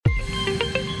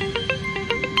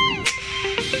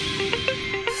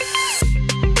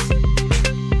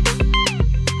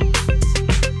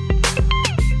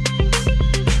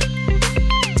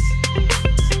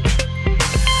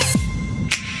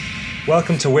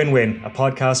Welcome to Win-Win, a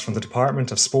podcast from the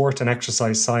Department of Sport and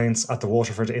Exercise Science at the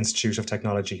Waterford Institute of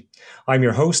Technology. I'm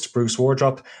your host, Bruce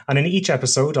Wardrop, and in each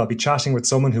episode I'll be chatting with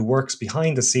someone who works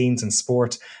behind the scenes in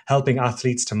sport, helping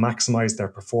athletes to maximise their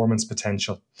performance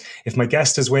potential. If my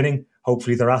guest is winning,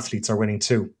 hopefully their athletes are winning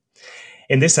too.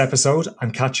 In this episode,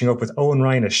 I'm catching up with Eoin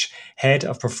Rheinsich, Head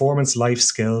of Performance Life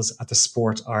Skills at the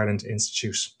Sport Ireland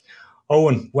Institute.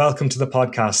 Eoin, welcome to the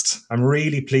podcast. I'm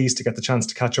really pleased to get the chance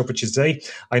to catch up with you today.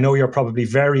 I know you're probably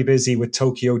very busy with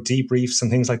Tokyo debriefs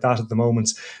and things like that at the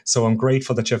moment, so I'm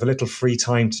grateful that you have a little free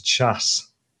time to chat.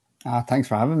 Thanks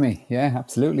for having me. Yeah,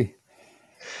 absolutely.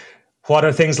 What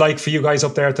are things like for you guys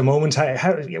up there at the moment?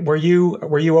 Were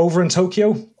you over in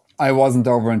Tokyo? I wasn't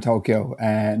over in Tokyo.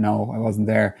 No, I wasn't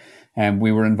there.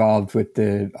 We were involved with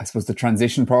the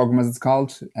transition program, as it's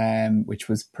called, which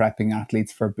was prepping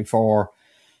athletes for before,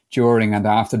 during and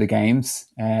after the games,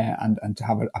 and to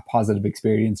have a positive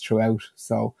experience throughout.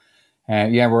 So,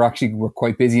 we're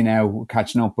quite busy now. We're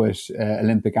catching up with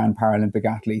Olympic and Paralympic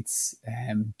athletes,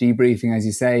 debriefing, as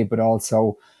you say, but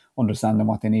also understanding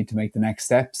what they need to make the next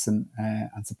steps and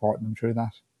supporting them through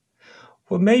that.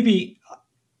 Well, maybe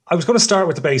I was going to start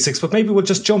with the basics, but maybe we'll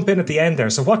just jump in at the end there.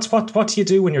 So what do you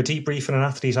do when you're debriefing an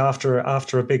athlete after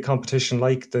a big competition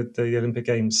like the Olympic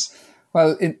Games?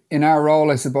 Well, in our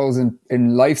role, I suppose,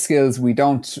 in life skills, we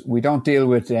don't deal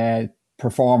with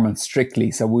performance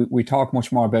strictly. So we talk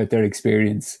much more about their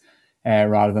experience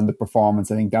rather than the performance.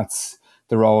 I think that's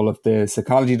the role of the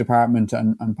psychology department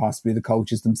and possibly the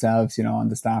coaches themselves,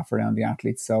 and the staff around the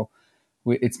athletes. So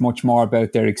it's much more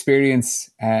about their experience,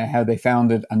 how they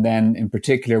found it. And then in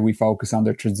particular, we focus on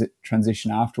their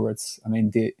transition afterwards. I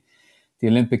mean, the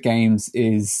Olympic Games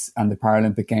and the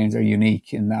Paralympic Games are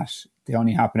unique in that they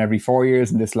only happen every 4 years,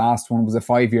 and this last one was a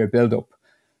 5-year build-up.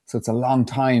 So it's a long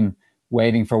time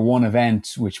waiting for one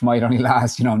event, which might only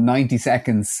last, 90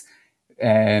 seconds.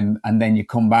 And then you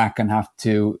come back and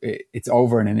it's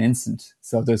over in an instant.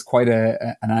 So there's quite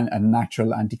a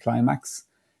natural anticlimax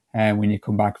when you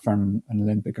come back from an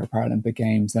Olympic or Paralympic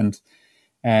Games.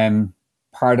 And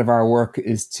part of our work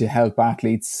is to help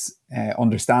athletes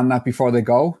understand that before they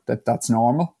go, that's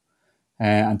normal.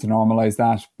 And to normalise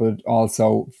that, but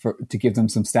also to give them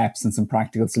some steps and some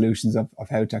practical solutions of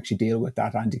how to actually deal with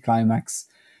that anticlimax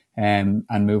and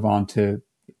move on to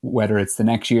whether it's the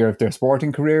next year of their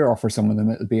sporting career, or for some of them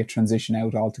it'll be a transition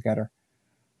out altogether.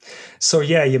 So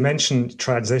yeah, you mentioned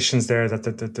transitions there, that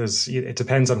it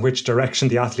depends on which direction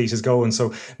the athlete is going.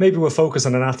 So maybe we'll focus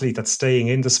on an athlete that's staying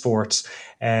in the sport,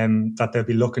 that they'll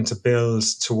be looking to build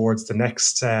towards the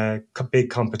next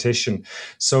big competition.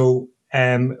 So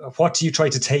what do you try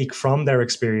to take from their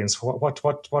experience? What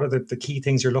are the key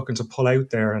things you're looking to pull out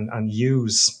there and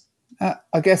use?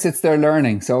 I guess it's their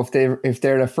learning. So if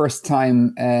they're a first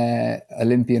time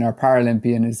Olympian or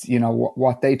Paralympian, is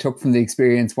what they took from the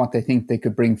experience, what they think they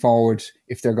could bring forward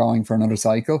if they're going for another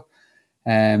cycle,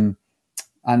 and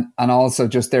also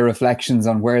just their reflections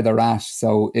on where they're at.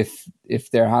 So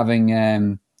if they're having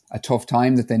a tough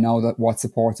time, that they know that what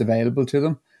support's available to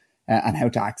them and how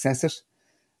to access it.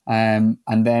 And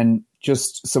then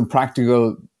just some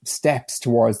practical steps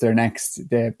towards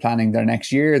they're planning their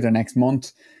next year, their next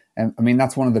month. I mean,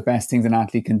 that's one of the best things an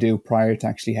athlete can do prior to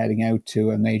actually heading out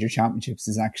to a major championships,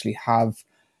 is actually have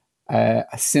a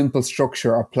simple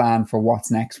structure or plan for what's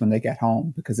next when they get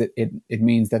home, because it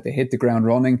means that they hit the ground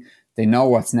running, they know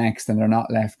what's next, and they're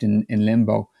not left in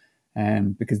limbo.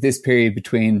 Because this period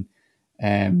between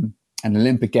an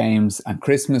Olympic Games and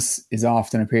Christmas is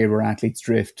often a period where athletes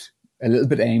drift a little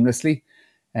bit aimlessly.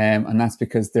 And that's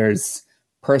because there's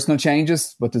personal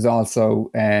changes, but there's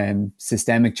also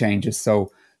systemic changes.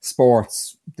 So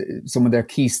sports, some of their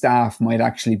key staff might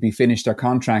actually be finished their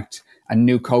contract, and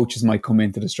new coaches might come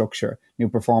into the structure, new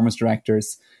performance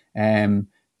directors.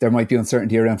 There might be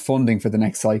uncertainty around funding for the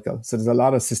next cycle. So there's a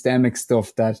lot of systemic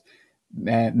stuff that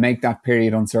make that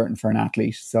period uncertain for an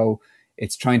athlete. So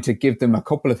it's trying to give them a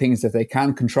couple of things that they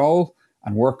can control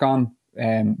and work on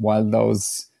while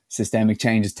those systemic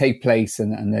changes take place,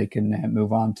 and they can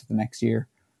move on to the next year.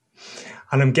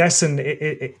 And I'm guessing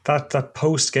that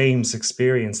post-games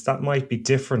experience, that might be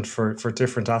different for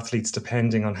different athletes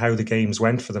depending on how the games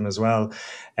went for them as well.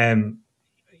 The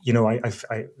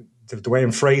way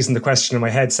I'm phrasing the question in my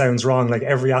head sounds wrong. Like,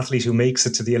 every athlete who makes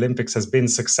it to the Olympics has been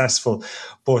successful,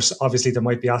 but obviously there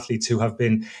might be athletes who have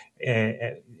been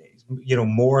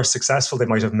more successful. They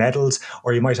might have medalled,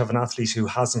 or you might have an athlete who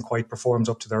hasn't quite performed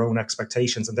up to their own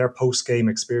expectations, and their post-game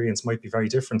experience might be very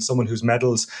different. Someone who's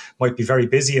medalled might be very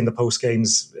busy in the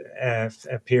post-games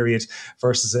period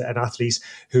versus an athlete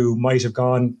who might have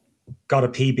gone got a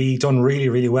PB, done really,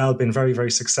 really well, been very,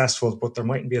 very successful, but there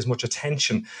mightn't be as much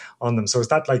attention on them. So is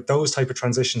that like those type of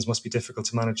transitions must be difficult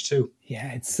to manage too?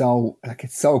 Yeah, it's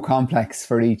so complex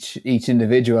for each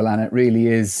individual, and it really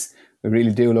is. We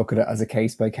really do look at it as a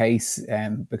case by case,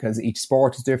 because each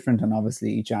sport is different, and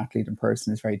obviously each athlete and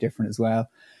person is very different as well.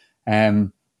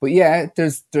 But yeah,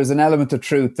 there's an element of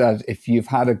truth that if you've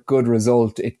had a good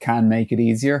result, it can make it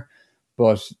easier.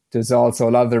 But there's also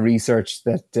a lot of the research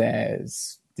that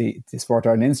the Sport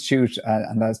Ireland Institute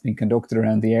and that's been conducted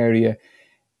around the area.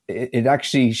 It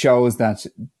actually shows that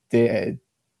the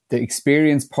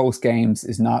experience post games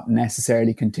is not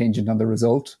necessarily contingent on the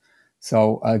result.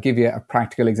 So I'll give you a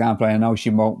practical example. I know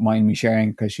she won't mind me sharing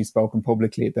because she's spoken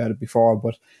publicly about it before,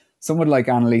 but someone like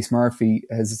Annalise Murphy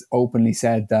has openly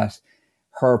said that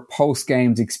her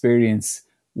post-games experience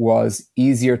was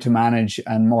easier to manage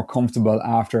and more comfortable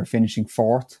after finishing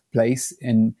 4th place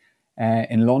in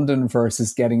London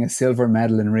versus getting a silver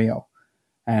medal in Rio,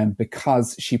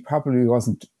 because she probably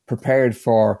wasn't prepared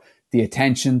for the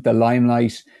attention, the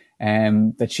limelight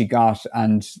that she got,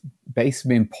 and basically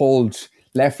being pulled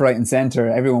left, right, and centre.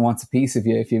 Everyone wants a piece of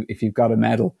you if you've got a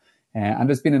medal, and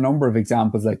there's been a number of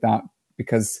examples like that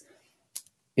because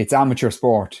it's amateur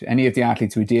sport. Any of the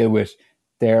athletes we deal with,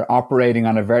 they're operating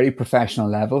on a very professional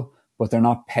level, but they're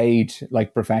not paid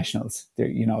like professionals.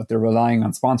 They're relying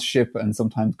on sponsorship and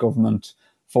sometimes government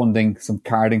funding, some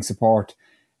carding support.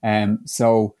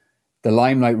 So the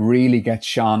limelight really gets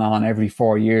shone on every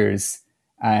 4 years,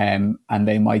 and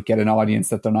they might get an audience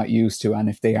that they're not used to. And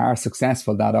if they are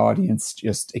successful, that audience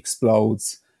just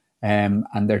explodes, and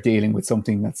they're dealing with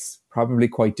something that's probably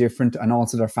quite different. And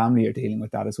also their family are dealing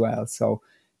with that as well. So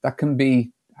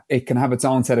it can have its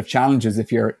own set of challenges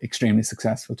if you're extremely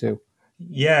successful too.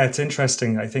 Yeah, it's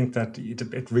interesting. I think that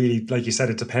it really, like you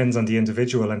said, it depends on the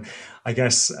individual. And I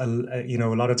guess, a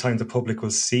lot of time the public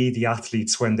will see the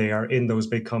athletes when they are in those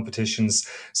big competitions,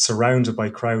 surrounded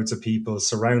by crowds of people,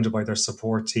 surrounded by their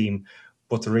support team.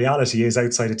 But the reality is,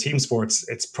 outside of team sports,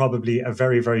 it's probably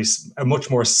a much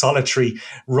more solitary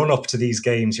run up to these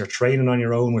games. You're training on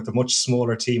your own with a much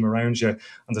smaller team around you,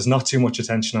 and there's not too much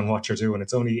attention on what you're doing.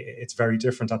 It's very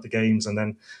different at the games. And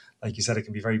then, like you said, it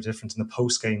can be very different in the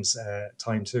post games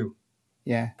time too.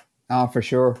 Yeah, for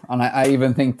sure. And I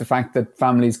even think the fact that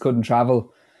families couldn't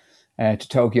travel to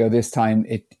Tokyo this time,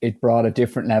 it brought a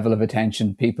different level of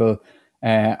attention. People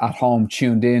at home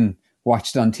tuned in,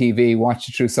 watched on TV, watched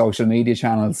it through social media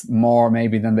channels more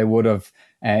maybe than they would have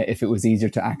if it was easier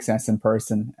to access in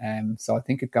person. So I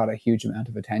think it got a huge amount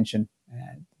of attention,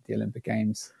 the Olympic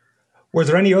Games. Were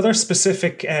there any other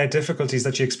specific difficulties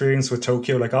that you experienced with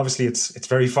Tokyo? Like, obviously, it's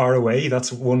very far away.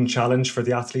 That's one challenge for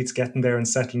the athletes, getting there and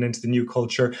settling into the new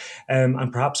culture.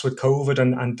 And perhaps with COVID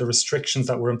and the restrictions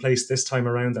that were in place this time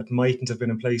around that mightn't have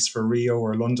been in place for Rio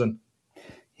or London.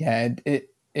 Yeah,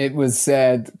 it was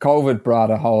COVID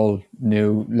brought a whole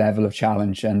new level of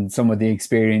challenge, and some of the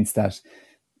experience that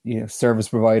service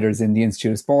providers in the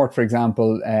Institute of Sport, for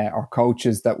example, or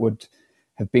coaches that would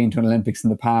have been to an Olympics in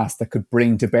the past that could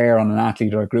bring to bear on an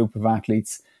athlete or a group of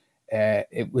athletes.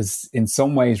 It was in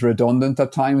some ways redundant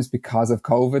at times because of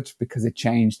COVID, because it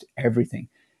changed everything.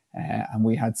 And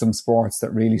we had some sports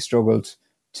that really struggled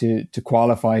to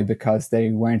qualify because they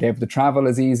weren't able to travel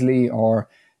as easily, or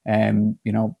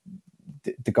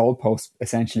the goalpost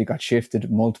essentially got shifted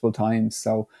multiple times.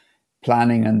 So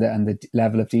planning and the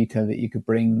level of detail that you could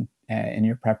bring in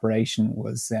your preparation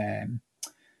was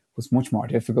much more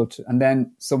difficult. And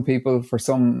then for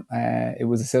some, it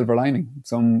was a silver lining.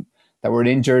 Some that were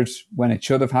injured when it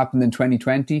should have happened in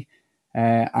 2020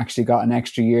 actually got an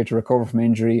extra year to recover from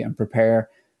injury and prepare.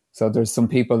 So there's some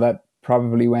people that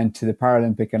probably went to the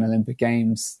Paralympic and Olympic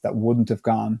Games that wouldn't have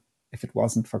gone if it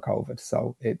wasn't for COVID.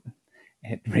 So it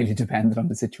really depended on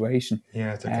the situation.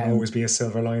 Yeah, there can always be a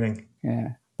silver lining.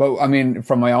 Yeah. But I mean,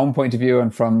 from my own point of view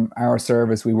and from our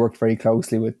service, we worked very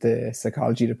closely with the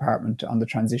psychology department on the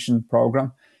transition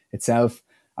program itself.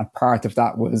 And part of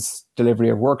that was delivery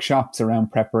of workshops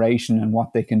around preparation and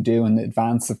what they can do in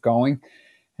advance of going.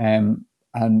 And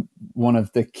one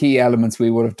of the key elements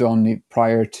we would have done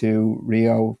prior to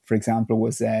Rio, for example,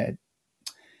 was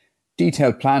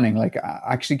detailed planning, like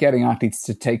actually getting athletes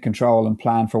to take control and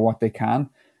plan for what they can.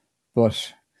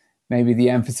 But maybe the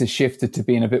emphasis shifted to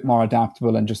being a bit more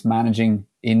adaptable and just managing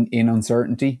in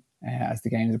uncertainty as the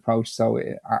games approached. So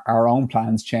our own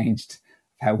plans changed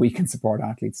how we can support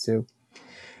athletes too.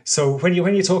 So when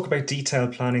you talk about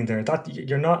detailed planning there, that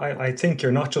I think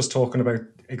you're not just talking about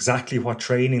exactly what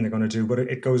training they're going to do, but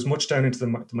it goes much down into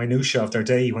the minutiae of their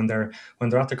day when they're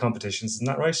at the competitions. Isn't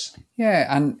that right?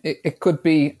 Yeah, and it could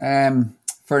be,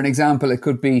 for an example, it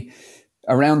could be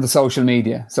Around the social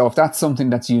media. So if that's something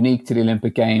that's unique to the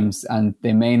Olympic Games and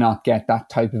they may not get that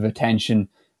type of attention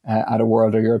at a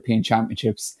World or European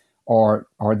Championships, or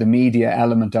the media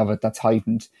element of it that's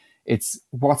heightened, it's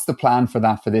what's the plan for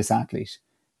that for this athlete?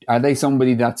 Are they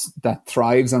somebody that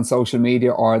thrives on social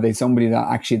media, or are they somebody that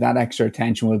actually that extra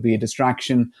attention will be a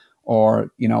distraction,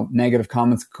 or negative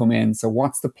comments come in? So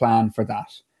what's the plan for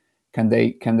that? Can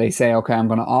they say, okay, I'm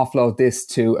going to offload this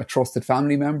to a trusted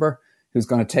family member who's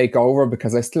going to take over,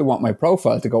 because I still want my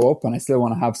profile to go up and I still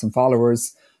want to have some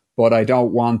followers, but I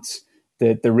don't want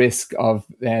the risk of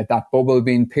that bubble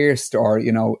being pierced, or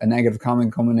a negative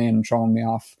comment coming in and throwing me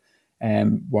off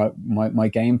what my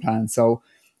game plan. So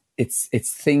it's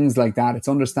things like that. It's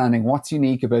understanding what's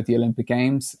unique about the Olympic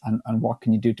Games and what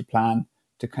can you do to plan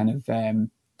to kind of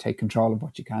take control of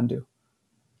what you can do.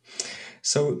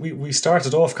 So we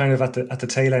started off kind of at the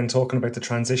tail end talking about the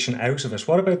transition out of it.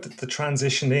 What about the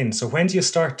transition in? So when do you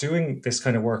start doing this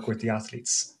kind of work with the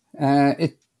athletes?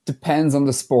 It depends on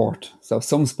the sport. So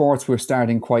some sports we're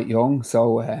starting quite young.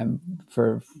 So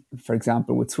for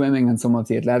example, with swimming and some of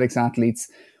the athletics athletes,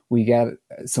 we get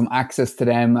some access to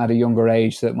them at a younger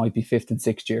age. So it might be 5th and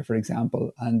 6th year, for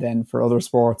example. And then for other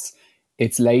sports,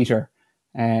 it's later.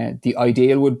 The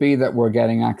ideal would be that we're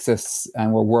getting access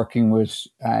and we're working with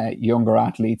younger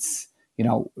athletes,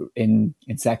 in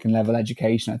second level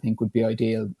education, I think would be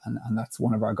ideal. And that's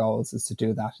one of our goals, is to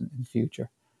do that in the future.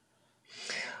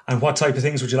 And what type of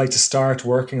things would you like to start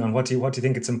working on? What do you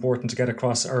think it's important to get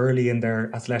across early in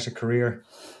their athletic career?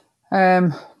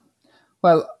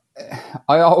 Well,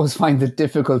 I always find it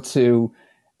difficult to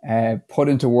put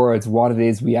into words what it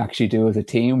is we actually do as a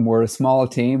team. We're a small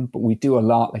team, but we do a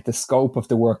lot. Like, the scope of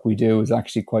the work we do is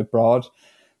actually quite broad.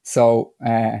 So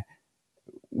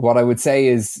what I would say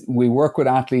is we work with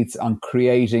athletes on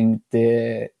creating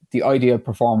the ideal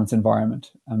performance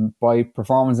environment. And by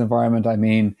performance environment, I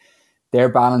mean they're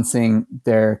balancing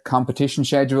their competition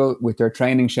schedule with their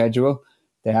training schedule.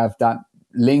 They have that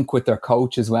link with their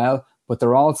coach as well, but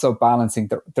they're also balancing,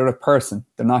 they're a person.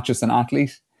 They're not just an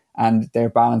athlete, and they're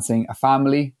balancing a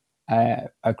family,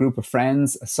 a group of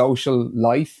friends, a social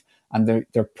life, and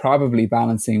they're probably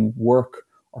balancing work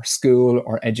or school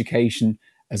or education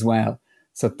as well.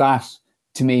 So that,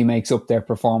 to me, makes up their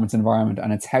performance environment,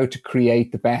 and it's how to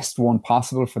create the best one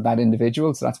possible for that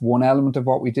individual. So that's one element of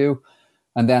what we do.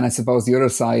 And then I suppose the other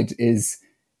side is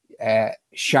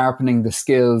sharpening the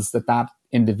skills that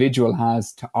individual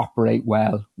has to operate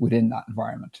well within that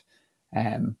environment.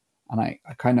 And I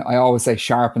always say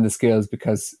sharpen the skills,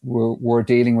 because we're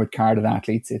dealing with carded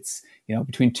athletes. It's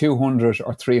between 200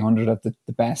 or 300 of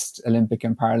the best Olympic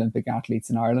and Paralympic athletes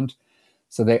in Ireland.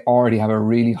 So they already have a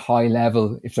really high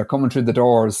level. If they're coming through the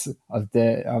doors of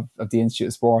the Institute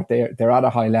of Sport, they're at a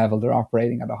high level. They're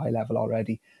operating at a high level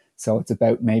already. So it's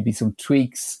about maybe some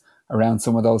tweaks around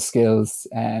some of those skills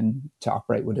to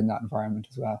operate within that environment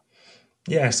as well.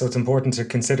 Yeah, so it's important to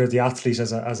consider the athlete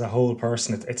as a whole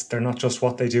person. They're not just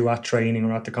what they do at training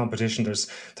or at the competition. There's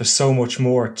so much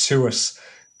more to it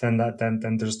than that.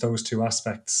 Than there's those two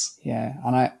aspects. Yeah,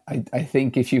 and I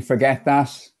think if you forget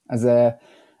that as a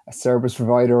service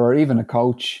provider or even a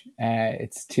coach,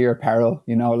 it's to your peril.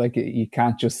 Like, you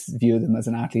can't just view them as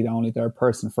an athlete only. They're a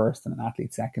person first and an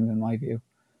athlete second, in my view.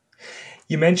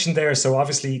 You mentioned there, so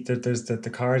obviously there's the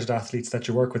carded athletes that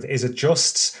you work with. Is it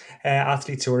just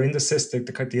athletes who are in the system,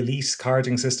 the elite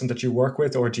carding system that you work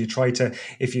with, or do you try to,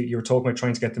 if you're talking about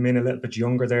trying to get them in a little bit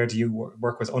younger there, do you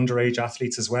work with underage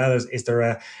athletes as well? Is there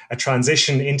a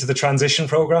transition into the transition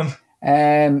program?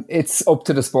 It's up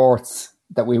to the sports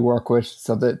that we work with.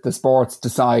 So the sports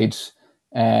decide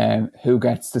who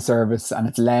gets the service, and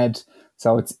it's led.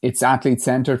 So it's athlete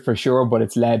centered for sure, but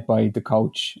it's led by the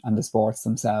coach and the sports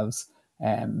themselves,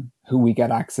 who we get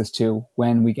access to,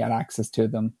 when we get access to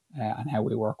them, and how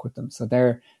we work with them. So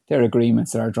they're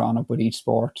agreements that are drawn up with each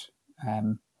sport.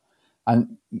 And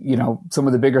some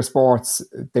of the bigger sports,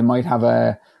 they might have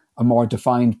a more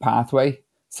defined pathway.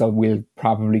 So we'll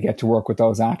probably get to work with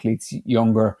those athletes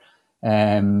younger,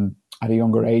 at a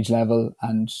younger age level,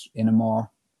 and in a more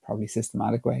probably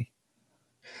systematic way.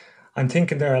 I'm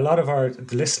thinking there, a lot of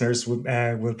the listeners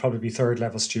will probably be third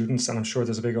level students, and I'm sure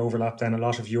there's a big overlap then. A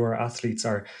lot of your athletes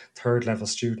are third level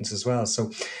students as well.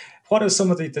 So what are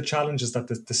some of the challenges that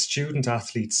the student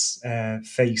athletes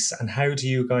face, and how do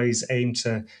you guys aim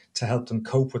to help them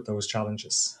cope with those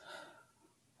challenges?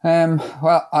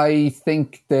 Well, I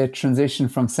think the transition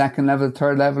from second level to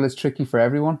third level is tricky for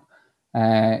everyone.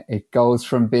 It goes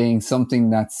from being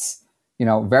something that's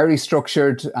very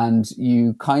structured, and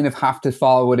you kind of have to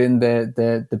fall within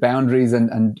the boundaries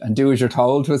and do as you're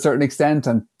told to a certain extent.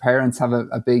 And parents have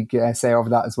a big say over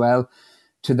that as well.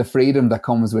 to the freedom that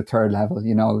comes with third level.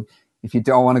 You know, if you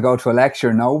don't want to go to a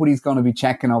lecture, nobody's going to be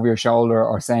checking over your shoulder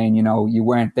or saying, you know, you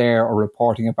weren't there, or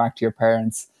reporting it back to your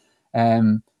parents.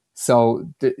 So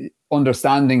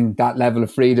understanding that level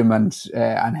of freedom and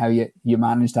how you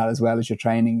manage that as well as your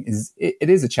training it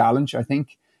is a challenge, I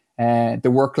think. The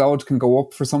workload can go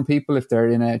up for some people if they're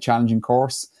in a challenging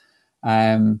course.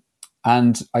 And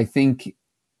I think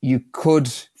you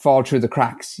could fall through the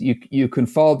cracks. You can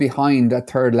fall behind at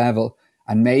third level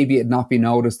and maybe it not be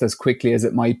noticed as quickly as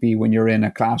it might be when you're in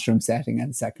a classroom setting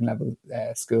at second level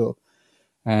school.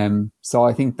 So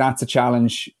I think that's a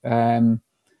challenge.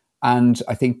 And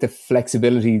I think the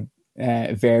flexibility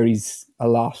varies a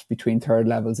lot between third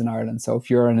levels in Ireland. So if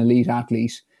you're an elite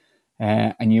athlete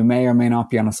and you may or may not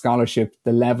be on a scholarship,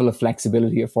 the level of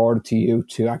flexibility afforded to you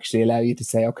to actually allow you to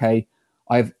say, okay,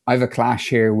 I've a clash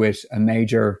here with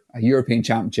a European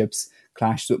Championships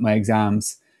clashed with my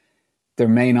exams. There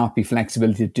may not be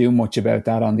flexibility to do much about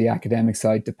that on the academic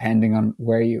side, depending on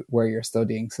where you're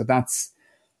studying. So that's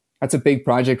a big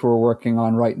project we're working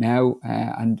on right now,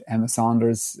 and Emma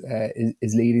Saunders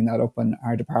is leading that up in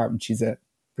our department. She's a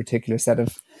particular set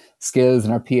of skills,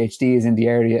 and her PhD is in the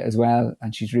area as well,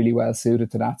 and she's really well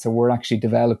suited to that. So we're actually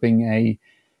developing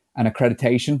an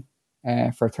accreditation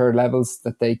for third levels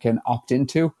that they can opt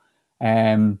into,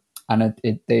 and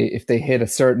if they hit a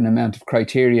certain amount of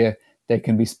criteria, they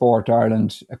can be Sport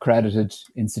Ireland accredited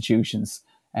institutions,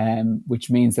 which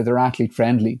means that they're athlete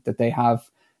friendly, that they have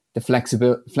the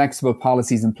flexible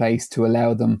policies in place to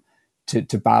allow them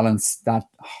to balance that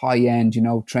high end, you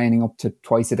know, training up to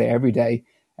twice a day, every day,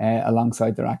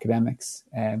 alongside their academics.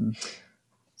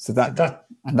 So that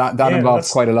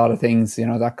involves quite a lot of things, you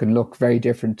know, that can look very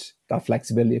different. That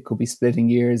flexibility, it could be splitting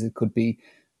years, it could be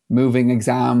moving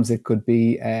exams, it could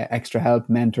be extra help,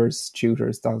 mentors,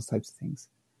 tutors, those types of things.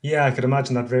 Yeah, I could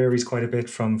imagine that varies quite a bit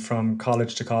from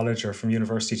college to college or from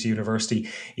university to university.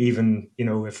 Even, you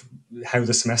know, if how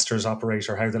the semesters operate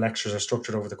or how the lectures are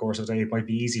structured over the course of the day, it might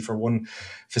be easy for one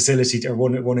facility or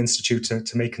one institute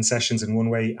to make concessions in one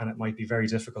way, and it might be very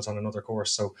difficult on another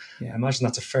course. So yeah. I imagine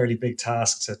that's a fairly big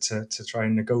task to try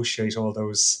and negotiate all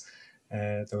those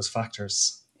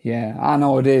factors. Yeah, I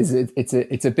know it is.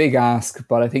 It's a big ask,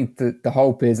 but I think the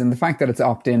hope is, and the fact that it's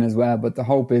opt-in as well, but the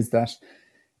hope is that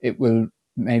it will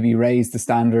maybe raise the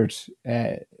standard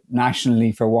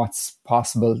nationally for what's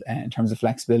possible in terms of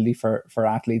flexibility for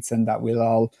athletes, and that we'll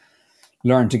all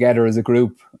learn together as a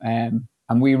group. And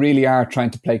we really are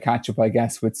trying to play catch up, I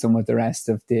guess, with some of the rest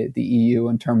of the EU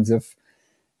in terms of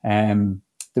the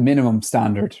minimum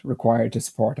standard required to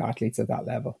support athletes at that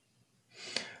level.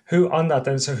 Who on that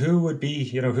then? So who would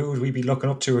we be looking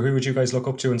up to, or who would you guys look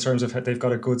up to in terms of they've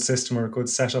got a good system or a good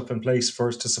setup in place for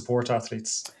us to support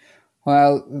athletes?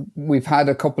 Well, we've had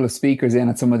a couple of speakers in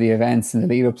at some of the events in the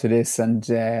lead up to this, and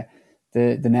the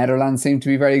Netherlands seem to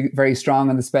be very, very strong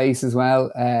in the space as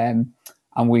well. And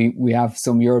we have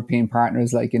some European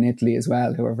partners like in Italy as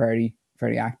well who are very,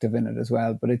 very active in it as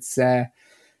well. But it's a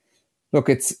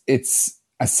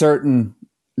certain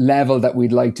level that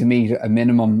we'd like to meet a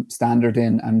minimum standard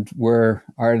in, and where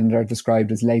Ireland are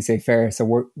described as laissez-faire, so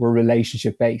we're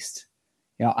relationship based.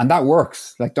 You know, and that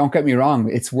works. Like, don't get me wrong,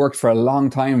 it's worked for a long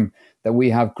time that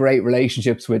we have great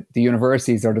relationships with the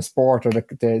universities, or the sport, or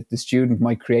the student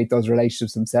might create those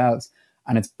relationships themselves,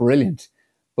 and it's brilliant.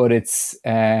 But it's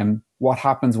what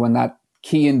happens when that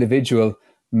key individual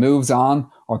moves on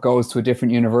or goes to a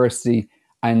different university,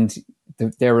 and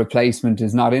their replacement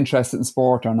is not interested in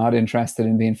sport or not interested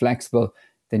in being flexible,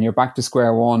 then you're back to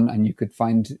square one, and you could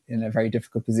find in a very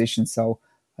difficult position. So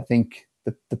I think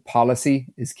the policy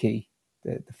is key.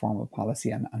 The formal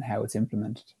policy and how it's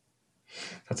implemented.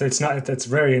 It's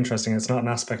very interesting. It's not an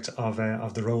aspect of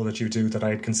the role that you do that I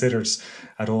had considered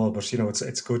at all. But you know,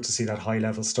 it's good to see that high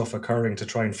level stuff occurring to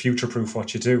try and future proof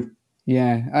what you do.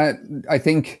 Yeah, I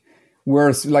think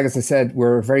we're, like as I said,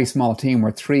 we're a very small team.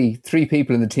 We're three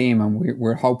people in the team, and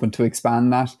we're hoping to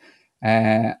expand that.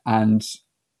 And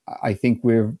I think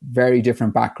we're very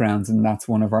different backgrounds, and that's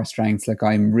one of our strengths. Like,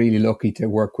 I'm really lucky to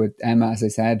work with Emma, as I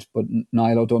said, but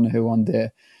Niall O'Donoghue on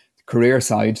the career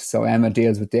side. So Emma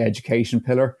deals with the education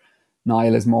pillar.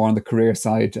 Niall is more on the career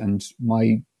side, and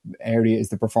my area is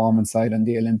the performance side and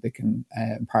the Olympic and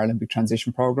Paralympic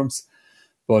transition programs.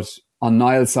 But on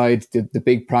Niall's side, the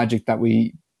big project that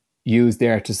we use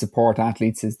there to support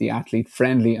athletes is the Athlete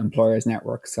Friendly Employers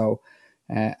Network. So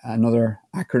another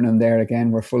acronym there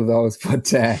again, we're full of those.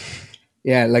 But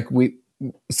yeah, like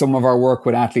some of our work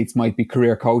with athletes might be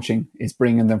career coaching, is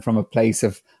bringing them from a place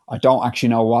of, I don't actually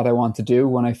know what I want to do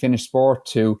when I finish sport,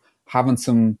 to having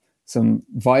some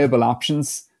viable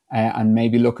options and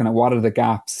maybe looking at what are the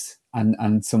gaps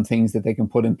and some things that they can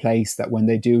put in place that when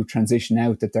they do transition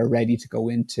out, that they're ready to go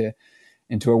into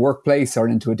a workplace or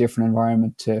into a different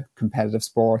environment to competitive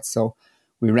sports. So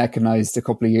we recognized a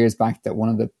couple of years back that one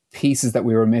of the pieces that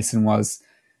we were missing was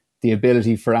the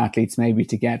ability for athletes maybe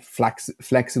to get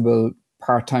flexible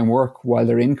part-time work while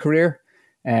they're in career,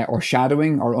 or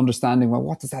shadowing, or understanding, well,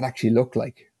 what does that actually look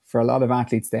like? For a lot of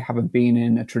athletes, they haven't been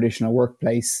in a traditional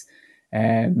workplace,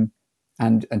 and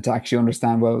to actually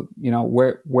understand, well,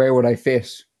 where would I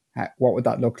fit? What would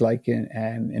that look like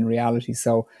in reality?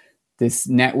 So this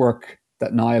network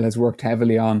that Niall has worked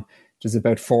heavily on, there's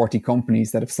about 40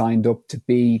 companies that have signed up to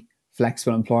be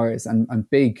flexible employers, and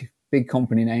big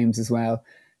company names as well.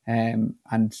 And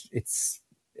it's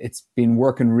been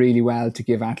working really well to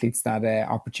give athletes that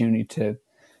opportunity to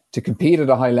compete at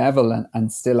a high level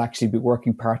and still actually be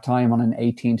working part-time on an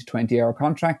 18 to 20-hour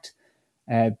contract,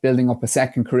 building up a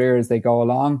second career as they go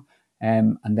along.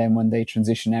 And then when they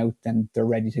transition out, then they're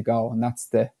ready to go. And that's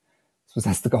the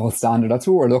gold standard. That's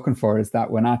what we're looking for, is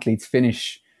that when athletes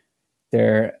finish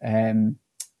their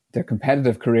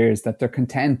competitive careers, that they're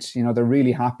content, they're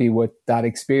really happy with that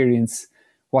experience,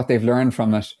 what they've learned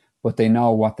from it, but they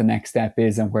know what the next step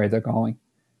is and where they're going,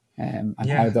 and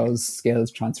how those skills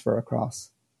transfer across.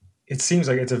 It seems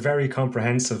like it's a very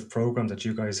comprehensive program that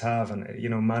you guys have, and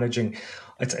managing.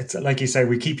 It's like you say,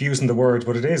 we keep using the word,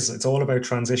 but it's all about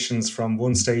transitions from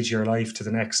one stage of your life to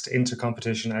the next, into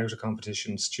competition, out of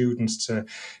competition, students to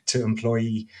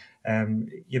employee.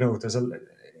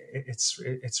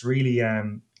 It's really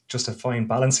just a fine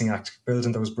balancing act,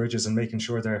 building those bridges and making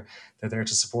sure they're there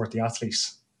to support the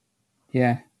athletes.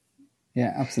 Yeah,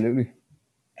 absolutely.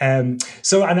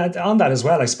 So, and on that as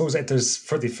well, I suppose there's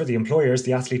for the employers,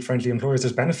 the athlete-friendly employers,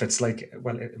 there's benefits. Like,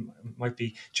 well, it might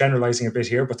be generalizing a bit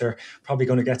here, but they're probably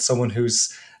going to get someone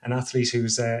who's an athlete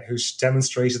who's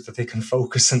demonstrated that they can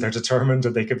focus and they're determined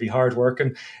and they can be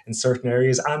hardworking in certain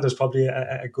areas. And there's probably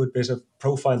a good bit of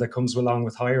profile that comes along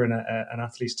with hiring an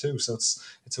athlete too. So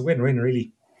it's a win-win,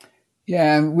 really.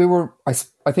 Yeah,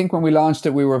 I think when we launched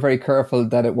it, we were very careful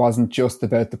that it wasn't just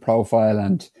about the profile,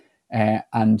 and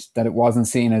that it wasn't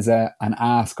seen as an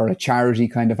ask or a charity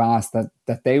kind of ask,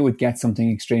 that they would get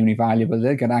something extremely valuable.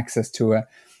 They'll get access to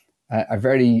a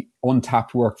very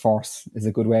untapped workforce, is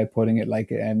a good way of putting it, like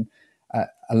a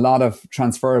lot of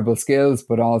transferable skills,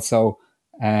 but also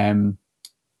a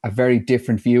very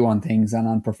different view on things and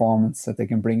on performance that they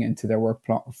can bring into their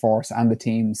workforce and the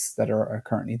teams that are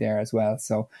currently there as well.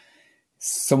 So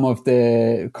some of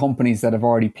the companies that have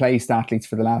already placed athletes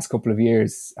for the last couple of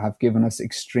years have given us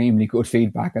extremely good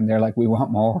feedback, and they're like, we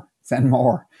want more, send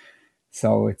more.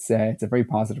 So it's a very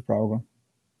positive program.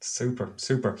 Super.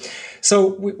 So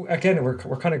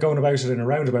we're kind of going about it in a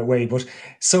roundabout way, but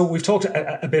so we've talked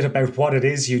a bit about what it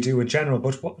is you do in general,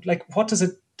 but what does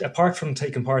it, apart from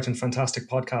taking part in fantastic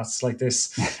podcasts like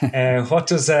this, what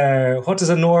does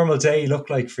a normal day look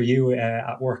like for you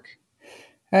at work?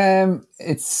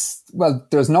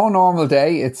 There's no normal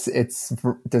day.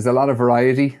 There's a lot of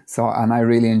variety. So, and I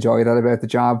really enjoy that about the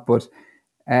job. But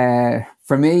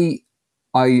for me,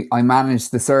 I manage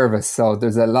the service. So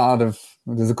there's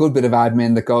a good bit of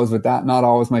admin that goes with that. Not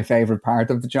always my favorite part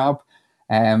of the job.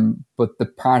 But the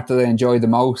part that I enjoy the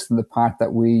most and the part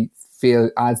that we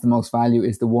feel adds the most value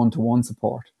is the one-to-one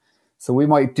support. So we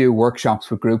might do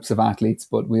workshops with groups of athletes,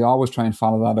 but we always try and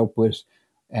follow that up with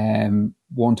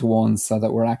one-to-ones, so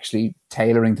that we're actually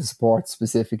tailoring the support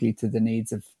specifically to the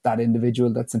needs of that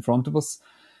individual that's in front of us.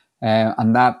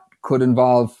 And that could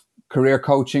involve career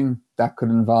coaching, that could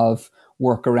involve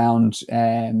work around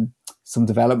some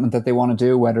development that they want to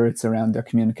do, whether it's around their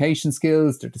communication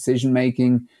skills, their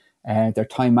decision-making, their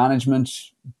time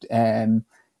management.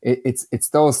 It's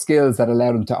those skills that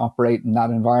allow them to operate in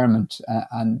that environment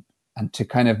and to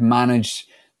kind of manage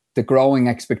the growing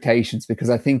expectations. Because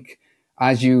I think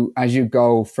as you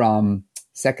go from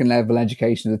second level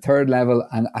education to the third level,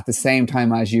 and at the same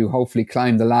time as you hopefully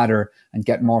climb the ladder and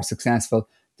get more successful,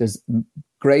 there's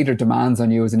greater demands on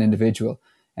you as an individual.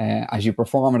 As you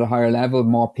perform at a higher level,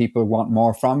 more people want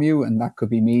more from you, and that could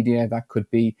be media, that could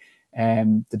be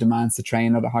the demands to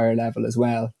train at a higher level as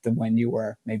well than when you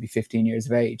were maybe 15 years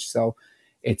of age. So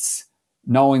it's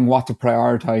knowing what to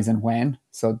prioritize and when.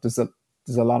 So there's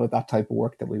a lot of that type of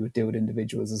work that we would do with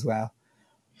individuals as well.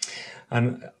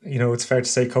 And, it's fair to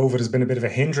say COVID has been a bit of a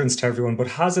hindrance to everyone, but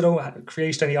has it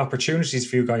created any opportunities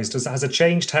for you guys? Has it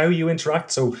changed how you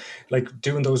interact? So like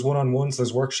doing those one-on-ones,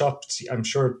 those workshops, I'm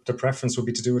sure the preference would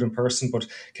be to do it in person, but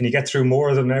can you get through more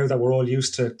of them now that we're all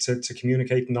used to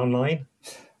communicating online?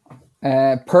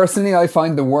 Personally, I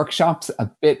find the workshops a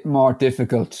bit more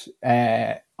difficult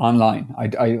online.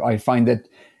 I find that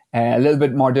a little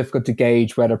bit more difficult to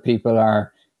gauge whether people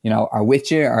are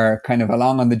with you or kind of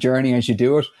along on the journey as you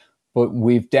do it. But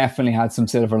we've definitely had some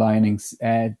silver linings.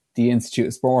 The Institute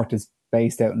of Sport is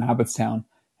based out in Abbottstown,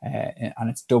 and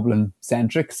it's Dublin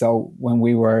centric. So when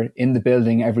we were in the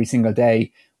building every single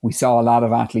day, we saw a lot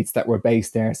of athletes that were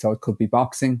based there. So it could be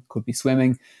boxing, could be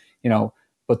swimming,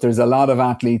 but there's a lot of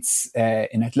athletes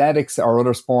in athletics or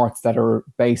other sports that are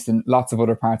based in lots of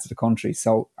other parts of the country.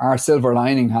 So our silver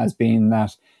lining has been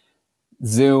that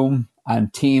Zoom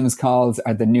and Teams calls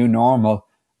are the new normal,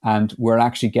 and we're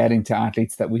actually getting to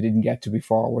athletes that we didn't get to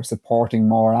before. We're supporting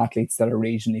more athletes that are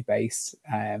regionally based,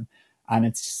 and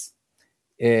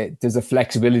there's a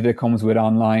flexibility that comes with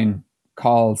online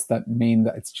calls that mean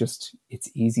that it's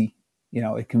easy.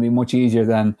 It can be much easier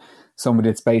than somebody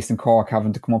that's based in Cork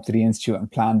having to come up to the Institute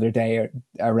and plan their day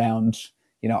around,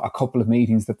 a couple of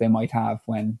meetings that they might have,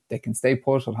 when they can stay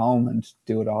put at home and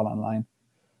do it all online.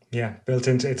 Yeah, built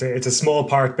into it's a small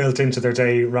part built into their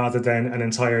day rather than an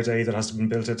entire day that has to be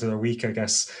built into their week, I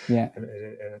guess. Yeah,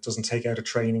 it doesn't take out a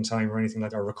training time or anything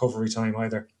like that, or recovery time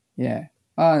either. Yeah,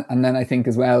 and then I think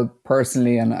as well,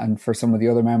 personally, and for some of the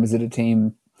other members of the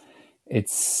team,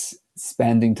 it's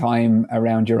spending time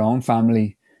around your own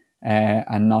family,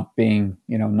 and not being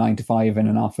 9 to 5 in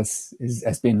an office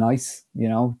has been nice.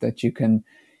 That you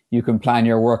can plan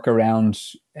your work around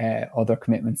other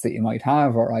commitments that you might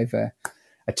have. Or I've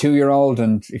a 2-year-old,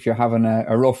 and if you're having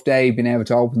a rough day, being able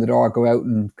to open the door, go out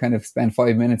and kind of spend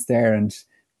 5 minutes there, and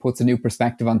puts a new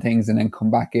perspective on things, and then come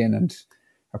back in and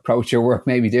approach your work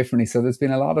maybe differently. So there's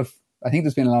been a lot of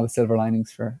silver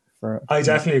linings for. I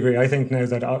definitely agree. I think now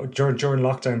that during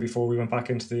lockdown, before we went back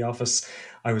into the office,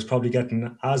 I was probably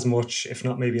getting as much, if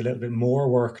not maybe a little bit more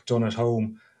work done at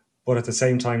home, but at the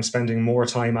same time spending more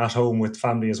time at home with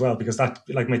family as well, because that,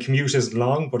 like, my commute is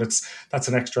long, but that's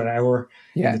an extra hour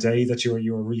in the day that you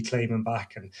were reclaiming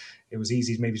back, and it was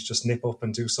easy maybe to just nip up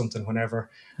and do something whenever,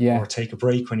 or take a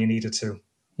break when you needed to.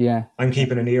 Yeah, I'm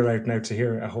keeping an ear out now to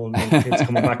hear a whole lot of kids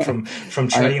coming back from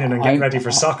training and getting ready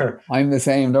for soccer. I'm the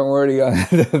same. Don't worry.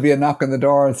 There'll be a knock on the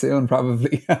door soon,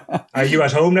 probably. Are you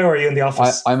at home now, or are you in the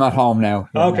office? I'm at home now.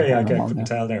 Yeah, okay, I couldn't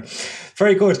tell there.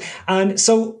 Very good. And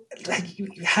so,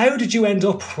 how did you end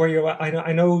up where you're at?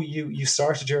 I know you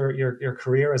started your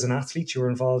career as an athlete. You were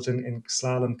involved in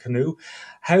slalom canoe.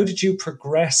 How did you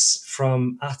progress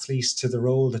from athlete to the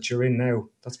role that you're in now?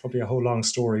 That's probably a whole long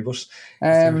story, but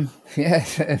yeah,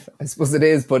 I suppose it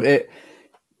is. But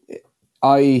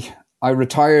I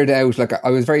retired out. Like,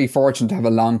 I was very fortunate to have a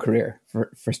long career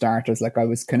for starters. Like, I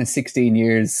was kind of 16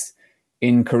 years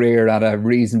in career at a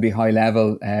reasonably high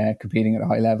level, competing at a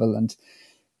high level, and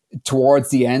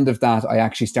towards the end of that, I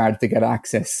actually started to get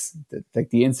access. Like,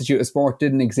 the Institute of Sport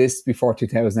didn't exist before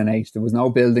 2008. There was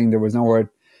no building. There was nowhere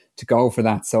to go for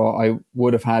that. So I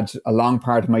would have had a long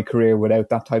part of my career without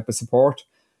that type of support.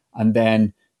 And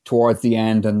then towards the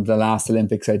end, and the last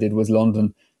Olympics I did was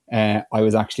London, I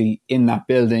was actually in that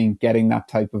building getting that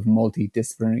type of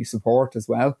multidisciplinary support as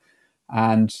well.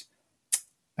 And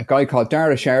a guy called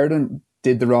Dara Sheridan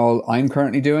did the role I'm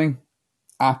currently doing.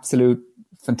 Absolute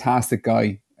fantastic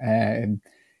guy.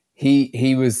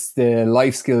 He was the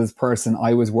life skills person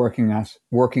I was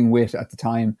working with at the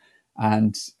time.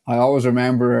 And I always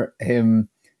remember him,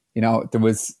 he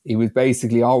was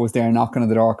basically always there knocking on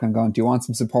the door and going, do you want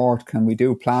some support? Can we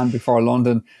do a plan before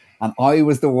London? And I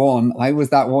was that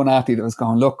one athlete that was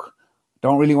going, look,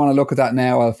 don't really want to look at that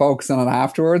now. I'll focus on it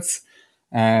afterwards.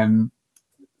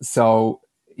 So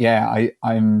yeah,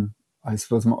 I'm I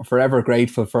suppose forever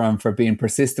grateful for him for being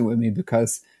persistent with me,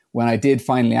 because when I did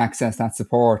finally access that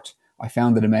support, I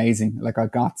found it amazing. Like, I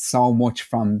got so much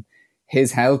from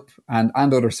his help and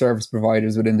other service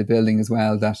providers within the building as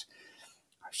well, that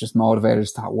I was just motivated.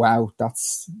 Just thought, wow,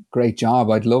 that's a great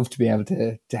job. I'd love to be able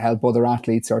to help other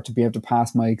athletes, or to be able to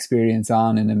pass my experience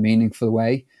on in a meaningful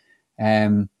way.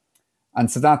 And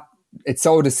so that it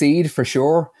sowed a seed for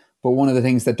sure. But one of the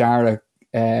things that Dara,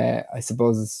 I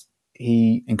suppose,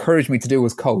 he encouraged me to do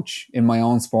was coach in my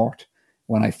own sport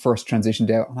when I first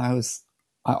transitioned out. And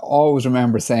I always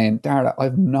remember saying, Dara, I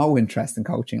have no interest in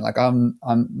coaching. Like,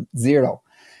 I'm zero.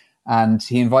 And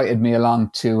he invited me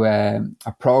along to a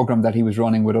program that he was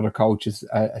running with other coaches,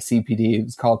 a CPD. It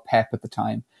was called PEP at the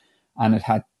time. And it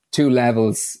had two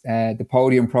levels. The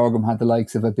podium program had the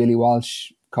likes of a Billy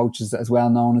Walsh, coaches as well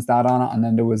known as that, on it. And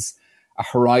then there was a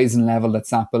horizon level that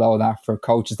sat below that for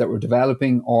coaches that were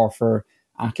developing, or for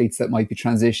athletes that might be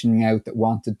transitioning out that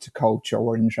wanted to coach or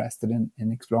were interested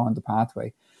in exploring the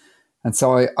pathway. And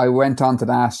so I went on to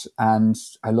that, and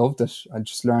I loved it. I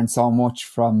just learned so much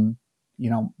from,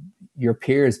 your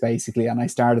peers basically. And I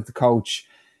started to coach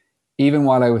even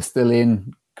while I was still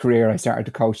in career, I started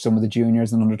to coach some of the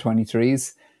juniors and under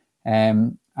 23s.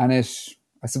 And I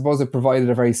suppose it provided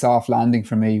a very soft landing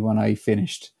for me when I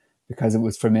finished, because it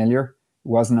was familiar. It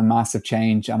wasn't a massive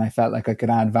change, and I felt like I could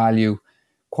add value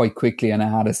quite quickly. And I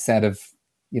had a set of,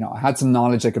 I had some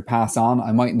knowledge I could pass on.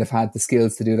 I mightn't have had the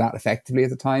skills to do that effectively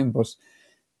at the time, but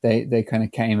they kind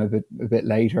of came a bit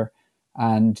later.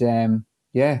 And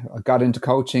I got into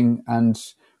coaching, and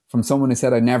from someone who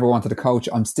said I never wanted to coach,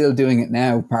 I'm still doing it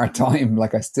now part-time.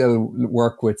 Like, I still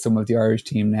work with some of the Irish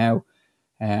team now,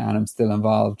 and I'm still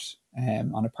involved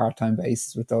on a part-time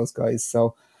basis with those guys.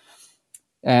 So,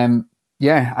 and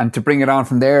to bring it on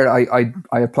from there, I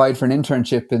applied for an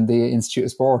internship in the Institute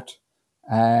of Sport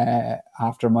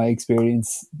after my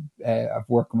experience of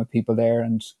working with people there,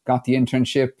 and got the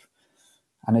internship,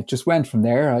 and it just went from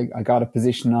there. I got a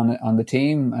position on the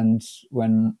team, and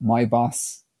when my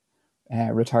boss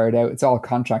retired out, it's all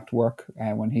contract work.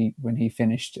 When he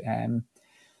finished,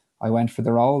 I went for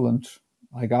the role and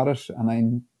I got it,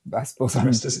 and I suppose the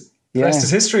rest is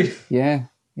history. Yeah,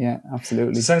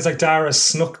 absolutely. It sounds like Dara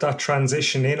snuck that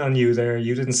transition in on you there.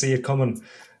 You didn't see it coming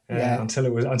until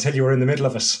you were in the middle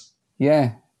of it.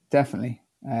 Yeah, definitely,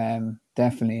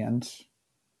 definitely, and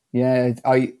yeah,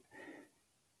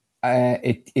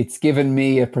 it's given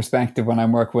me a perspective when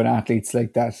I'm working with athletes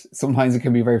like that. Sometimes it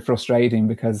can be very frustrating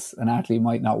because an athlete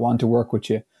might not want to work with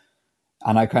you,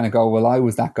 and I kind of go, well, I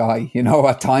was that guy.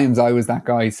 At times I was that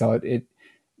guy. So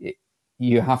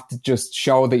you have to just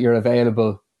show that you're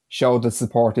available, show the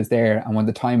support is there, and when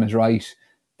the time is right,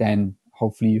 then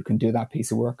hopefully you can do that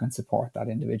piece of work and support that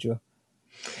individual.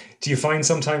 Do you find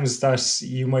sometimes that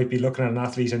you might be looking at an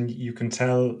athlete and you can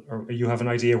tell, or you have an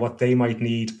idea what they might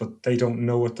need, but they don't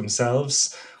know it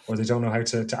themselves, or they don't know how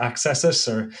to access it?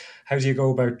 Or how do you go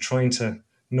about trying to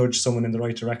nudge someone in the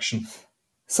right direction?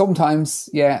 Sometimes,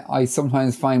 yeah, I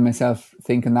sometimes find myself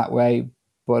thinking that way,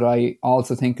 but I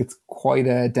also think it's quite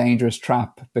a dangerous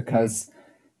trap, because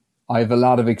I have a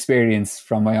lot of experience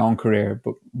from my own career,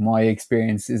 but my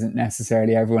experience isn't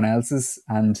necessarily everyone else's.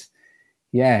 And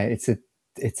yeah, it's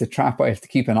a trap I have to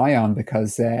keep an eye on,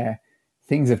 because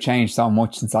things have changed so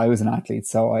much since I was an athlete.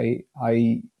 So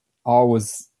I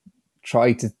always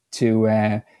try to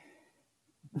I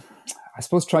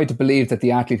suppose try to believe that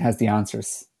the athlete has the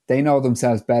answers. They know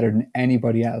themselves better than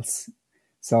anybody else.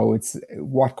 So it's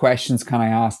what questions can I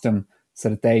ask them so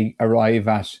that they arrive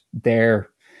at their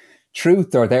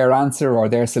truth or their answer or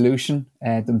their solution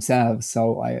themselves.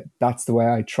 So that's the way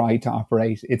I try to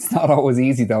operate. It's not always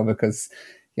easy though, because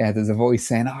there's a voice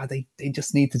saying, they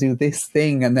just need to do this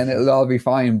thing and then it'll all be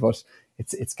fine. But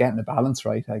it's getting the balance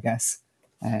right, I guess.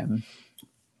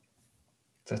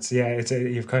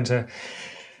 You've kind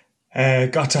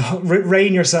of got to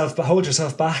rein yourself, but hold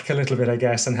yourself back a little bit, I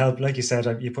guess, and help, like you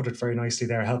said, you put it very nicely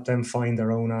there, help them find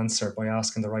their own answer by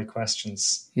asking the right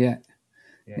questions. Yeah.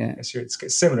 I guess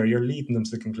it's similar. You're leading them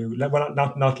to the conclusion. Well,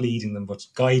 not leading them, but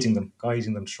guiding them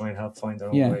to try and help find their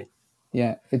own way.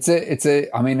 Yeah, it's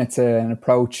an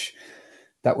approach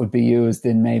that would be used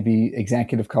in maybe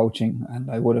executive coaching,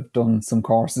 and I would have done some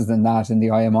courses in that in the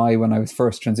IMI when I was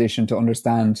first transitioned to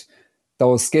understand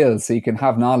those skills. So you can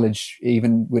have knowledge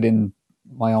even within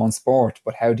my own sport,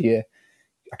 but how do you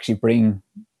actually bring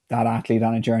that athlete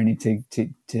on a journey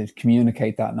to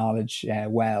communicate that knowledge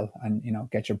well, and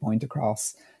get your point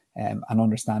across, and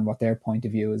understand what their point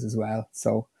of view is as well.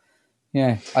 So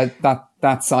yeah,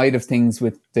 that side of things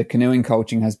with the canoeing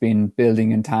coaching has been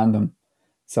building in tandem.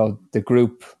 So the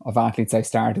group of athletes I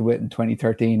started with in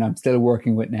 2013, I'm still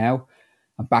working with now.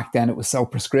 And back then it was so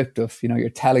prescriptive. You're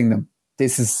telling them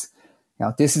this is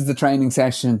the training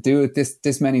session, do it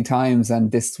this many times,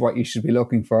 and this is what you should be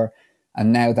looking for.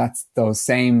 And now that's those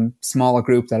same small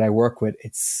group that I work with.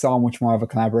 It's so much more of a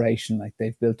collaboration. Like,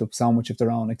 they've built up so much of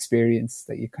their own experience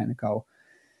that you kind of go,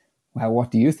 well,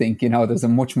 what do you think? There's a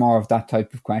much more of that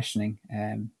type of questioning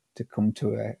to come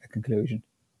to a conclusion.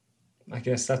 I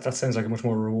guess that sounds like a much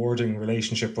more rewarding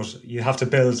relationship, but you have to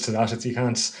build to that. You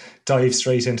can't dive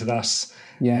straight into that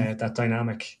that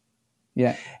dynamic.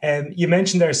 Yeah. You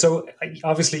mentioned there, so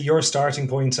obviously your starting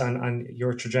point and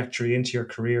your trajectory into your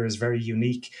career is very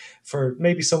unique. For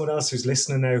maybe someone else who's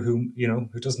listening now who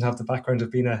doesn't have the background of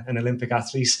being an Olympic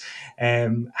athlete,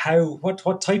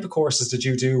 what type of courses did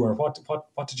you do, or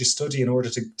what did you study in order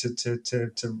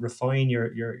to refine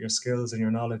your skills and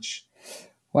your knowledge?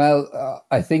 Well,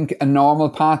 I think a normal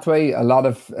pathway, a lot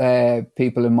of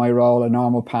people in my role, a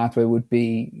normal pathway would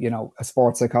be, a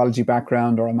sports psychology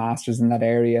background or a master's in that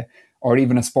area, or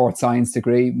even a sports science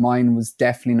degree. Mine was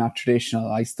definitely not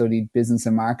traditional. I studied business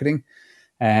and marketing,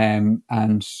 and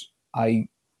I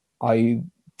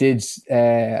did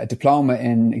a diploma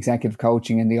in executive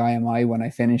coaching in the IMI when I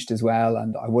finished as well,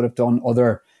 and I would have done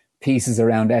other pieces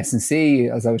around S&C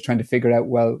as I was trying to figure out,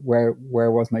 well, where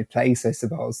was my place, I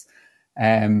suppose.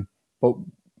 But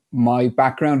my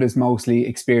background is mostly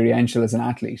experiential as an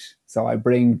athlete, so I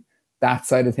bring that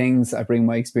side of things. I bring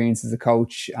my experience as a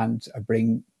coach, and I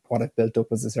bring what I've built up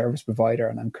as a service provider,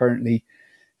 and I'm currently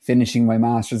finishing my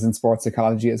master's in sports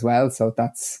psychology as well. So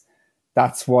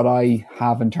that's what I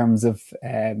have in terms of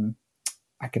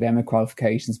academic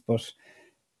qualifications. But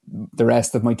the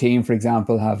rest of my team, for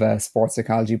example, have a sports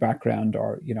psychology background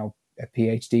or, a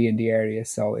PhD in the area.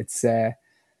 So it's, I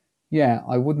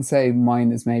wouldn't say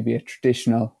mine is maybe a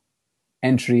traditional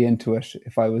entry into it.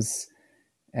 If I was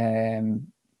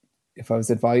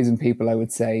advising people, I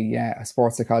would say, a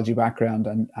sports psychology background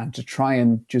and to try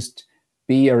and just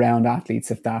be around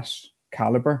athletes of that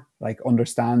caliber, like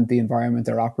understand the environment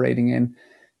they're operating in,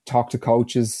 talk to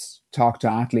coaches, talk to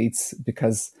athletes,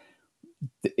 because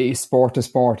sport to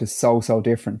sport is so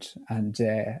different. And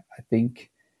I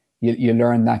think you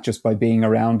learn that just by being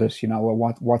around it,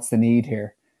 what's the need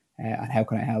here and how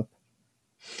can I help?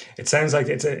 It sounds like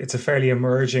it's a fairly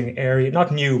emerging area,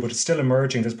 not new, but it's still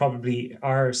emerging. There's probably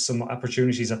are some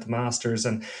opportunities at the master's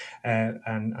and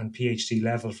PhD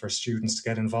level for students to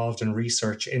get involved in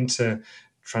research into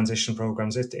transition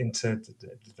programs, into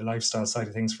the lifestyle side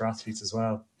of things for athletes as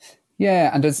well. Yeah,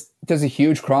 and there's a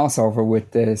huge crossover with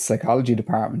the psychology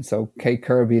department. So Kate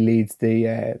Kirby leads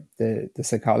the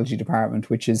psychology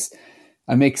department, which is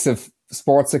a mix of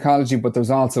sports psychology, but there's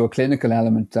also a clinical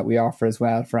element that we offer as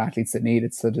well for athletes that need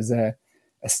it. So there's a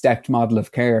stepped model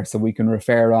of care, so we can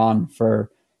refer on for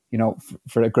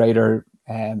a greater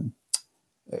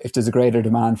if there's a greater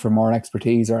demand for more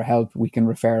expertise or help, we can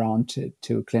refer on to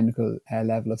a clinical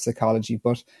level of psychology.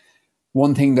 But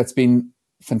one thing that's been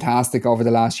fantastic over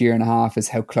the last year and a half is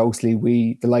how closely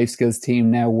the life skills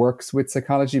team now works with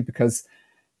psychology, because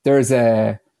there's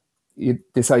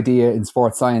this idea in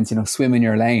sports science, swim in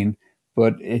your lane,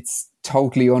 but it's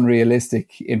totally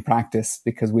unrealistic in practice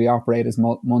because we operate as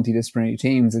multidisciplinary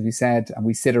teams, as we said, and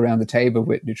we sit around the table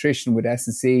with nutrition, with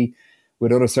S&C,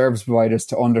 with other service providers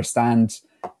to understand,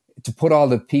 to put all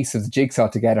the pieces of the jigsaw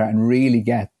together and really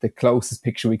get the closest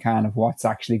picture we can of what's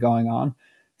actually going on.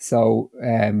 So,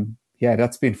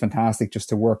 that's been fantastic just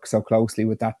to work so closely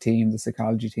with that team, the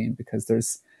psychology team, because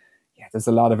there's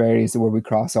a lot of areas where we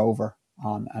cross over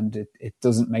on, and it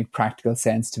doesn't make practical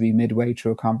sense to be midway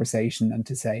through a conversation and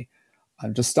to say,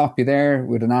 I'll just stop you there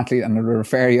with an athlete and I'll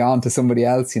refer you on to somebody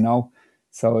else,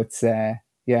 So it's,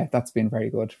 that's been very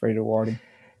good, very rewarding.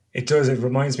 It does. It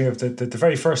reminds me of the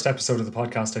very first episode of the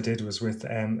podcast I did was with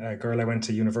a girl I went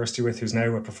to university with who's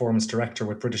now a performance director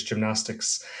with British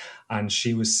Gymnastics. And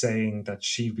she was saying that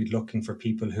she'd be looking for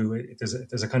people who,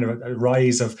 there's a kind of a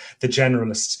rise of the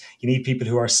generalist. You need people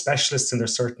who are specialists in their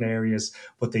certain areas,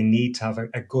 but they need to have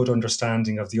a good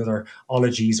understanding of the other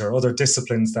ologies or other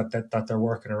disciplines that they're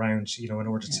working around, in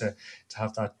order to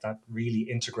have that really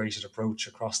integrated approach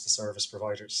across the service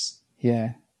providers.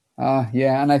 Yeah.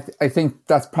 And I think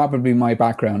that's probably my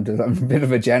background. I'm a bit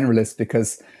of a generalist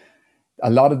because a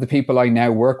lot of the people I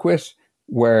now work with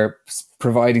were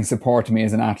providing support to me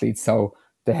as an athlete. So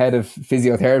the head of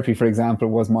physiotherapy, for example,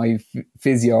 was my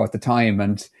physio at the time.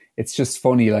 And it's just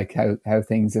funny, like how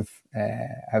things have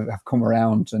come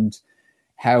around and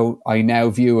how I now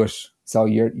view it. So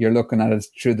you're looking at it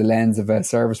through the lens of a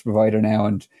service provider now,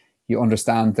 and you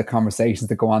understand the conversations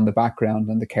that go on in the background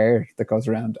and the care that goes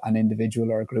around an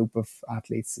individual or a group of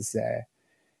athletes is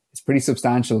it's pretty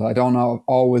substantial. I don't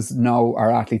always know our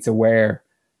athletes aware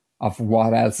of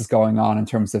what else is going on in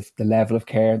terms of the level of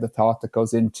care, the thought that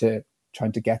goes into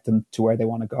trying to get them to where they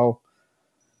want to go.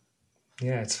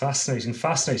 Yeah, it's fascinating.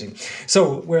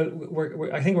 So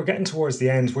I think we're getting towards the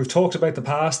end. We've talked about the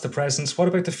past, the present. What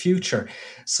about the future?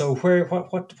 So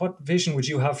what vision would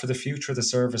you have for the future of the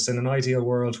service in an ideal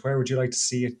world? Where would you like to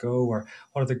see it go, or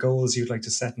what are the goals you'd like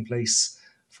to set in place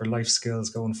for life skills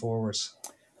going forward?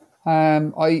 There's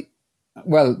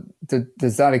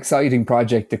that exciting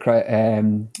project, the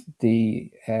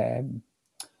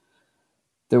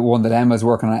one that Emma's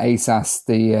working on,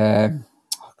 ASAS,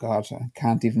 God, I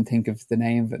can't even think of the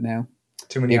name of it now.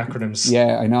 Too many acronyms.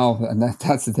 Yeah, I know. And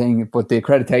that's the thing. But the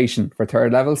accreditation for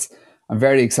third levels, I'm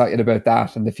very excited about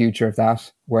that and the future of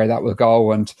that, where that will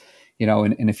go. And,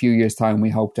 in a few years' time,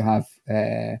 we hope to have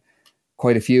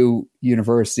quite a few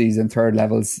universities and third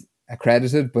levels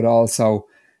accredited, but also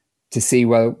to see,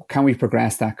 well, can we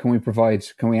progress that? Can we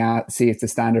see if the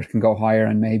standard can go higher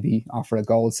and maybe offer a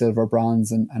gold, silver,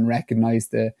 bronze and recognize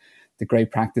the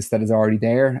great practice that is already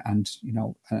there, and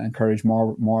and encourage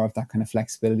more of that kind of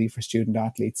flexibility for student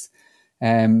athletes.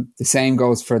 The same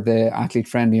goes for the Athlete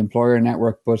Friendly Employer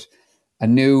Network, but a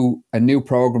new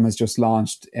program has just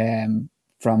launched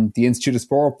from the Institute of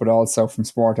Sport, but also from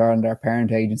Sport Ireland, our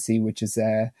parent agency, which is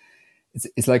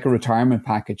it's like a retirement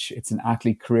package. It's an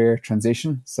athlete career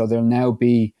transition. So there'll now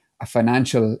be a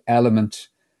financial element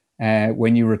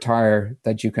when you retire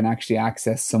that you can actually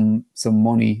access some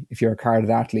money if you're a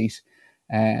carded athlete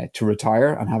to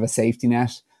retire and have a safety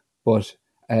net, but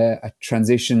a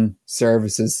transition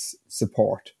services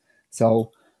support.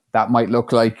 So that might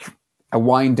look like a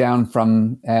wind down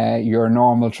from your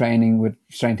normal training with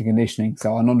strength and conditioning.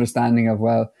 So an understanding of,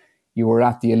 well, you were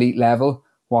at the elite level.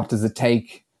 What does it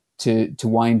take to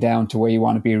wind down to where you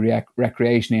want to be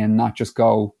recreationally and not just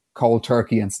go cold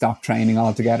turkey and stop training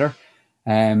altogether?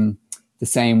 The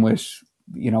same with,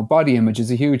 body image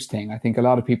is a huge thing. I think a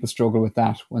lot of people struggle with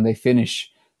that when they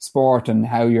finish sport and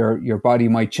how your body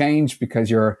might change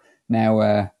because you're now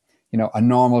a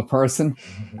normal person,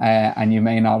 and you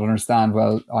may not understand,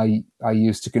 well, I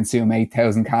used to consume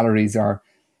 8,000 calories or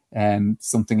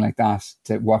something like that.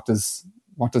 What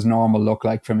does normal look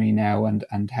like for me now,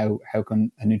 and how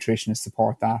can a nutritionist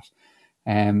support that?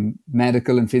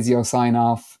 Medical and physio sign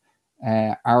off.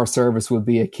 Our service will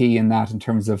be a key in that in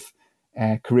terms of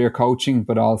career coaching,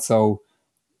 but also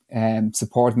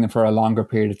supporting them for a longer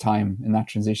period of time in that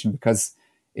transition, because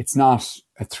it's not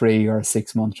a 3 or a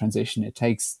 6 month transition. It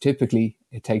takes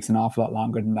an awful lot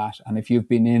longer than that. And if you've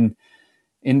been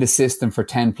in the system for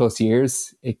 10 plus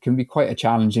years, it can be quite a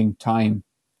challenging time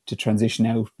to transition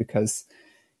out, because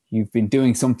you've been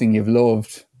doing something you've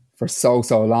loved for so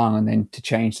long, and then to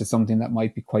change to something that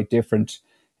might be quite different.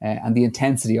 And the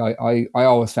intensity, I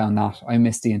always found that I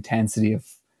missed the intensity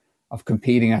of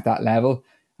competing at that level.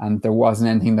 And there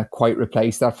wasn't anything that quite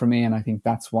replaced that for me. And I think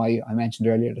that's why I mentioned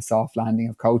earlier the soft landing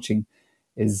of coaching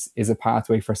is a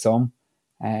pathway for some.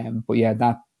 But yeah,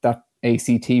 that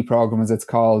ACT program, as it's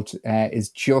called, is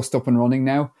just up and running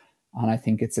now. And I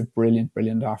think it's a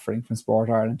brilliant offering from Sport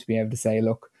Ireland to be able to say,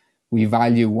 look, we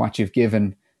value what you've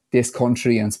given this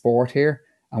country and sport here,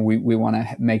 and we want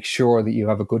to make sure that you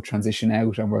have a good transition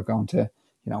out, and we're going to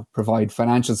provide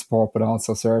financial support, but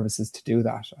also services to do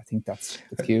that. I think that's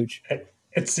huge.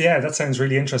 That sounds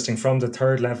really interesting, from the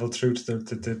third level through to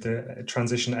the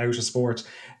transition out of sport.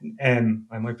 I don't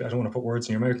want to put words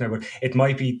in your mouth now, but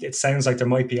it sounds like there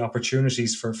might be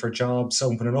opportunities for jobs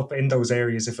opening up in those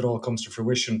areas if it all comes to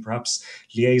fruition, perhaps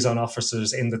liaison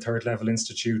officers in the third level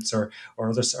institutes or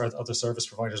other service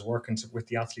providers working with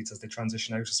the athletes as they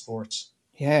transition out of sport.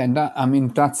 Yeah, and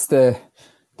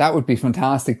that would be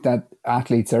fantastic, that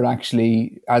athletes are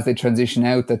actually, as they transition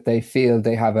out, that they feel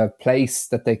they have a place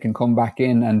that they can come back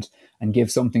in and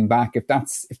give something back. If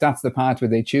that's the pathway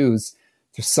they choose,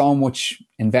 there's so much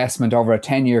investment over a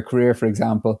 10-year career, for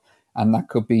example, and that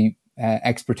could be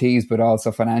expertise, but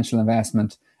also financial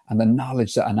investment, and the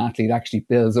knowledge that an athlete actually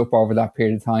builds up over that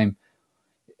period of time.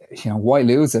 Why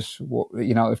lose it?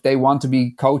 If they want to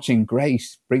be coaching,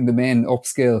 great, bring them in,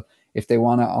 upskill. If they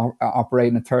want to operate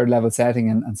in a third level setting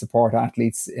and support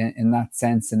athletes in that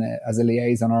sense, as a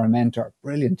liaison or a mentor,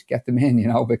 brilliant, get them in,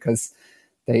 because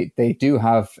they do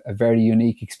have a very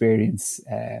unique experience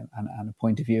and a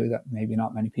point of view that maybe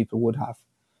not many people would have.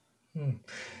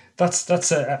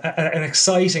 That's an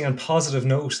exciting and positive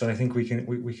note that I think we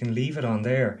can leave it on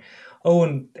there.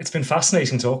 Owen, it's been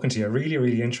fascinating talking to you. Really,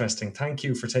 really interesting. Thank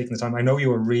you for taking the time. I know you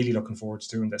were really looking forward to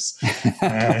doing this.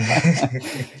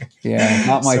 Yeah,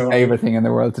 not my favorite thing in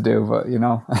the world to do, but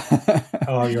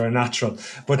Oh, you're a natural.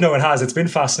 But no, it has. It's been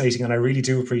fascinating, and I really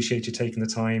do appreciate you taking the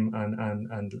time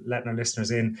and letting our listeners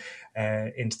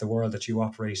into the world that you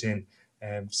operate in.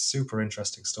 Super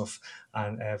interesting stuff,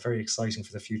 and very exciting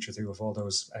for the future too, if all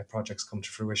those projects come to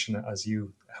fruition as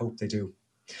you hope they do.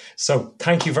 So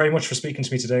thank you very much for speaking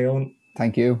to me today, Eoin.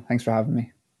 Thank you. Thanks for having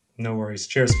me. No worries.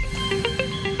 Cheers.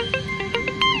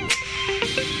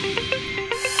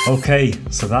 Okay,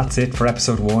 so that's it for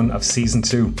episode 1 of season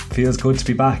 2. Feels good to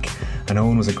be back, and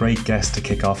Eoin was a great guest to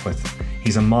kick off with.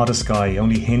 He's a modest guy,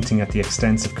 only hinting at the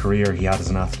extensive career he had as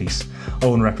an athlete.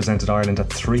 Eoin represented Ireland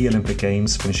at 3 Olympic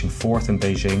Games, finishing 4th in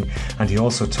Beijing, and he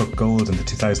also took gold in the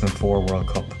 2004 World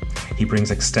Cup. He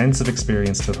brings extensive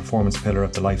experience to the performance pillar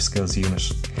of the Life Skills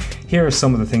unit. Here are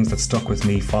some of the things that stuck with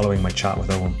me following my chat with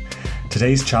Eoin.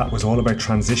 Today's chat was all about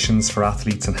transitions for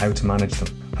athletes and how to manage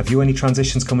them. Have you any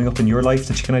transitions coming up in your life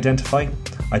that you can identify?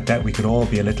 I bet we could all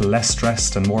be a little less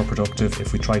stressed and more productive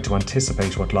if we tried to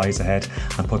anticipate what lies ahead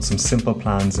and put some simple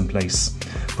plans in place.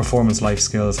 Performance life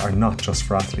skills are not just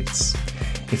for athletes.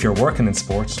 If you're working in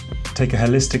sport, Take a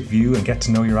holistic view and get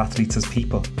to know your athletes as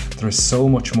people. There is so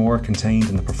much more contained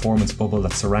in the performance bubble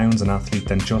that surrounds an athlete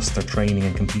than just their training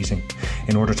and competing.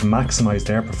 In order to maximise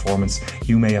their performance,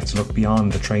 you may have to look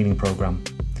beyond the training programme.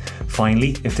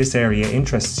 Finally, if this area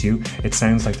interests you, it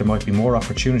sounds like there might be more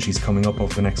opportunities coming up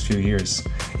over the next few years.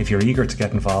 If you're eager to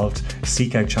get involved,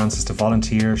 seek out chances to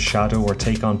volunteer, shadow or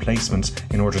take on placement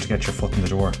in order to get your foot in the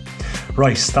door.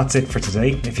 Right, that's it for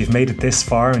today. If you've made it this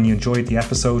far and you enjoyed the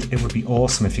episode, it would be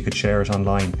awesome if you could share it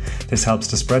online. This helps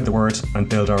to spread the word and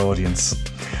build our audience.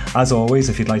 As always,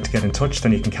 if you'd like to get in touch,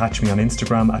 then you can catch me on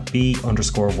Instagram at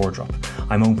 @b_wardrop.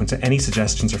 I'm open to any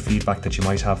suggestions or feedback that you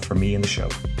might have for me in the show.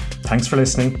 Thanks for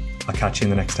listening. I'll catch you in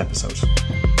the next episode.